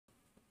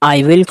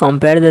I will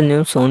compare the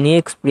new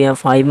Sony Xperia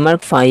 5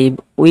 Mark 5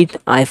 with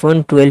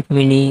iPhone 12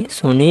 mini.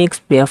 Sony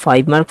Xperia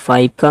 5 Mark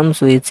 5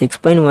 comes with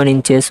 6.1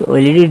 inches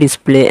OLED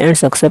display and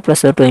success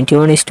ratio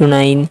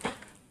 21:9.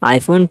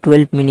 iPhone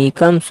 12 mini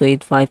comes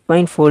with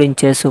 5.4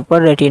 inches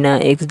Super Retina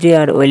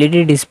XDR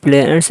OLED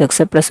display and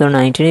success ratio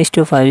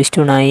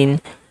 19:5:9.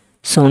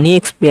 Sony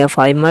Xperia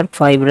 5 Mark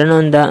 5 run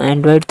on the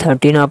Android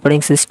 13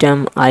 operating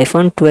system.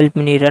 iPhone 12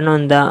 mini run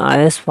on the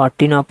iOS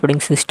 14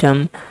 operating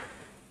system.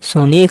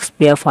 Sony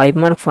Xperia 5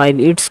 Mark 5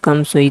 it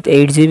comes with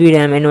 8GB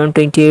RAM and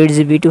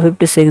 128GB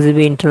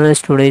 256GB internal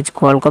storage,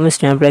 Qualcomm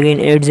Snapdragon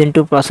 8 Gen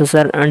 2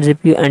 processor and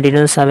GPU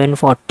Adreno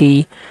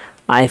 740.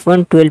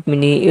 iPhone 12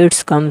 mini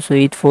it comes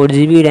with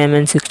 4GB RAM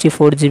and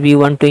 64GB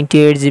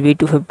 128GB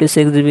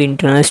 256GB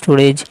internal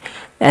storage,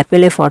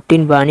 Apple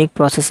A14 Bionic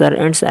processor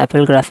and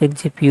Apple graphic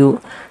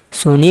GPU.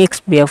 Sony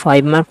Xperia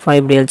 5 Mark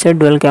 5 real set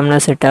dual camera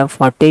setup,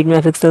 48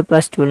 megapixel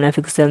plus 12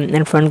 megapixel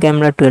and front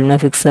camera 12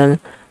 megapixel.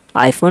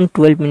 iPhone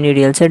 12 mini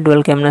real set dual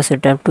camera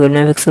setup, 12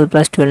 megapixel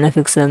plus 12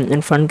 megapixel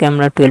and front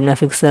camera 12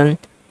 megapixel.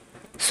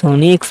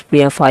 Sony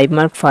Xperia 5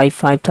 Mark 5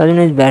 5000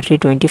 mAh battery,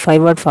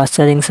 25 watt fast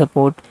charging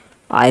support.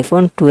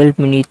 iPhone 12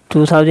 mini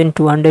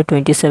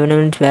 2227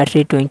 mAh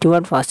battery, 20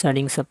 watt fast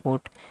charging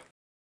support.